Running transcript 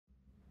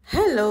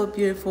Hello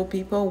beautiful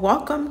people,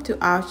 welcome to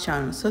our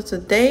channel. So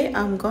today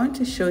I'm going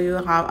to show you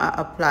how I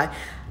apply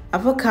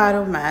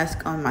avocado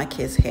mask on my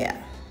kids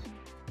hair.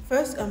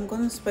 First I'm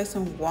going to spray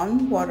some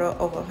warm water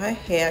over her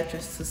hair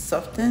just to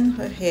soften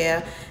her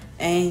hair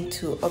and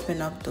to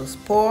open up those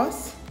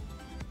pores.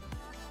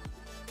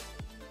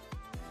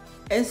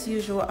 As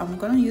usual, I'm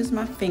going to use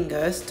my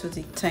fingers to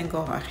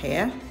detangle her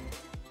hair.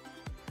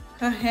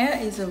 Her hair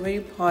is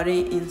already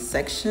parted in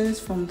sections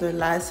from the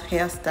last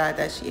hairstyle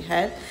that she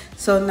had.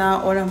 So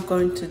now what I'm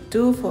going to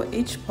do for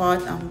each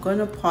part, I'm going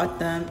to part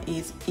them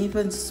in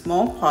even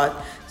small part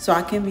so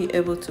I can be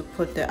able to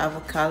put the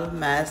avocado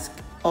mask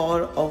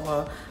all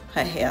over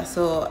her hair.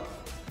 So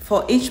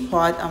for each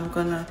part, I'm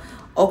going to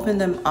open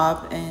them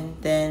up and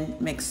then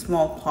make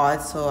small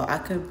parts so I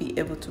can be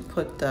able to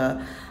put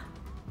the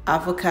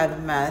avocado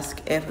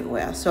mask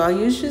everywhere. So I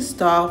usually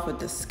start with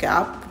the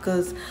scalp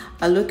because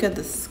I look at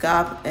the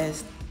scalp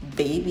as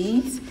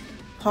babies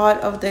part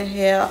of the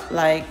hair.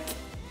 Like,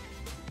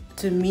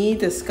 to me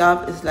the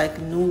scalp is like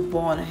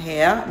newborn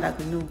hair, like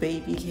new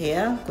baby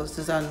hair, because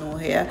these are new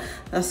hair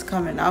that's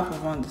coming up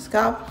around the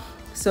scalp.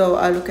 So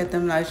I look at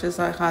them like just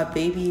like how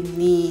baby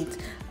needs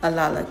a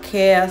lot of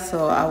care.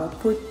 So I will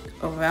put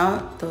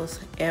around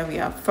those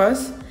area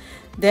first.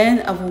 Then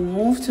I will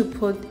move to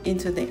put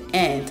into the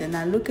ends, and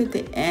I look at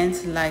the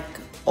ends like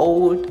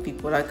old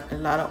people, like a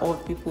lot of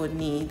old people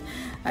need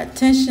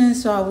attention.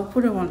 So I will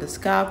put it on the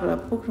scalp, but I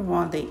put it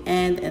on the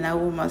end, and I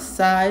will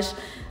massage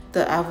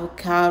the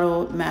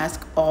avocado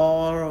mask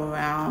all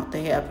around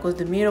the hair because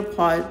the middle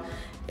part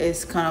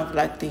is kind of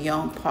like the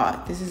young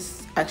part. This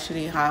is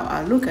actually how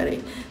I look at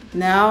it.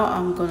 Now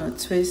I'm gonna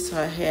twist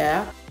her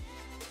hair.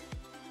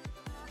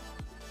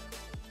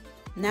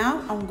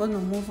 Now I'm going to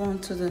move on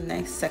to the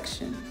next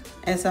section.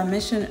 As I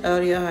mentioned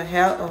earlier, her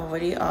hair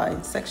already are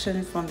in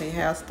section from the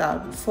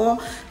hairstyle before,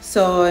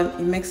 so it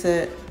makes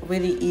it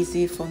really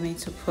easy for me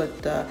to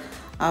put the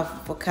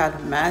avocado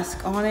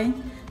mask on it.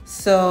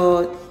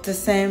 So the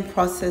same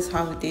process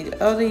how we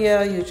did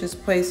earlier, you just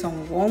spray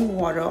some warm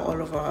water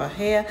all over her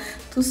hair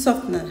to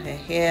soften her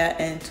hair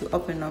and to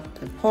open up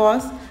the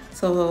pores.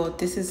 So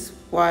this is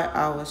what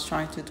I was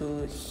trying to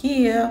do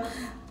here,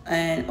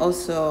 and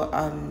also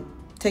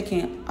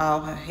taking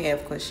out her hair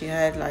because she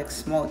had like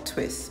small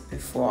twists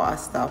before I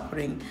start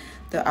putting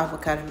the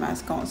avocado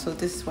mask on. So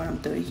this is what I'm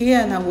doing here,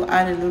 and I will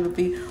add a little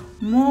bit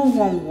more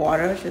warm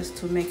water just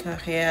to make her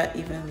hair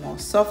even more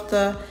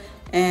softer,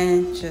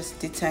 and just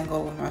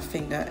detangle with my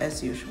finger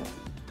as usual.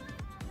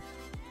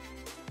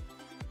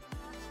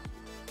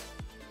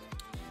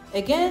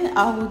 Again,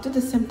 I will do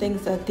the same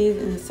things I did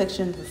in the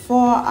section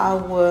before. I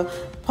will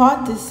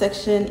part this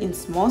section in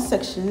small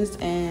sections,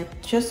 and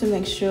just to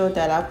make sure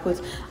that I put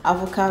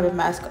avocado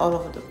mask all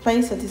over the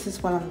place. So this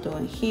is what I'm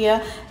doing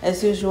here.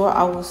 As usual,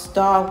 I will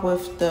start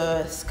with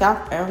the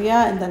scalp area,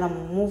 and then I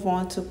will move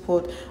on to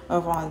put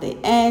around the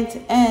end,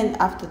 and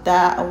after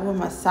that I will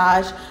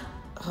massage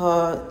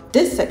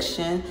this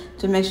section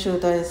to make sure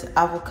there's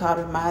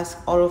avocado mask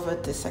all over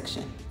this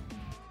section.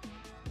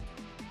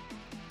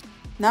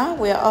 Now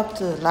we are up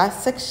to the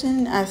last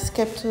section. I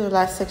skipped to the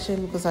last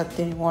section because I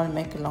didn't want to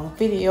make a long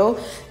video.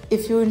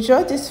 If you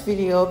enjoyed this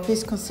video,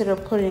 please consider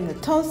putting a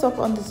thumbs up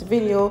on this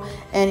video,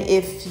 and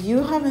if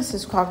you haven't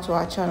subscribed to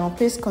our channel,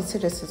 please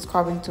consider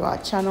subscribing to our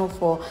channel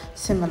for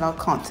similar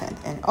content.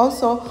 And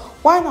also,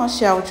 why not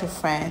share with your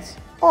friends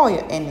or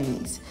your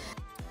enemies?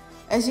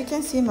 As you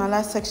can see, my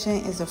last section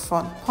is the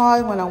front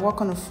part. When I work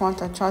on the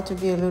front, I try to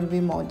be a little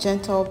bit more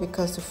gentle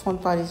because the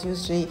front part is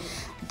usually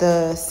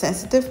the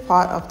sensitive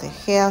part of the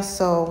hair.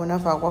 So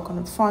whenever I work on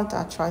the front,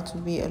 I try to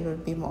be a little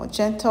bit more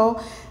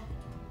gentle.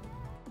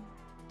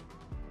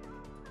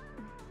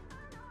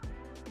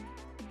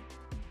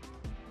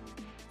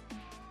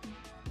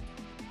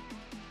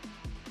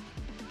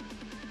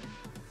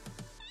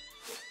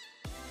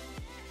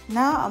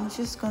 Now I'm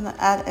just going to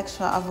add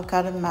extra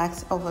avocado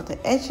mask over the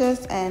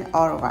edges and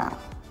all around.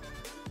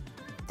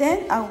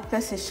 Then I will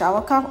place a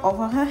shower cap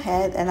over her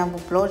head, and I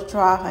will blow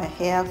dry her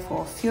hair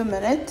for a few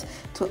minutes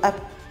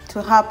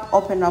to help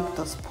open up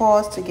those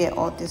pores to get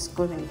all this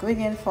good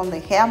ingredient from the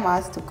hair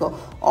mask to go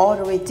all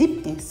the way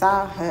deep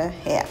inside her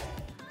hair.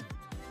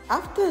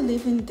 After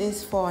leaving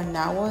this for an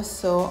hour or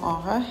so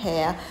on her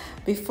hair,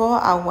 before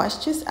I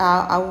wash this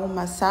out, I will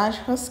massage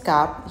her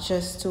scalp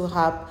just to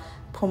help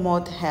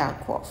promote hair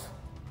growth.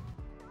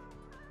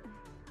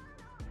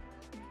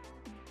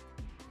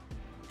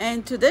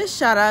 And today's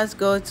shout outs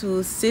go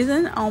to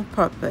Season on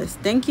Purpose.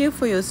 Thank you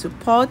for your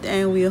support,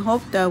 and we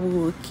hope that we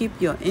will keep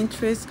your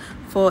interest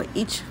for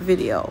each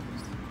video.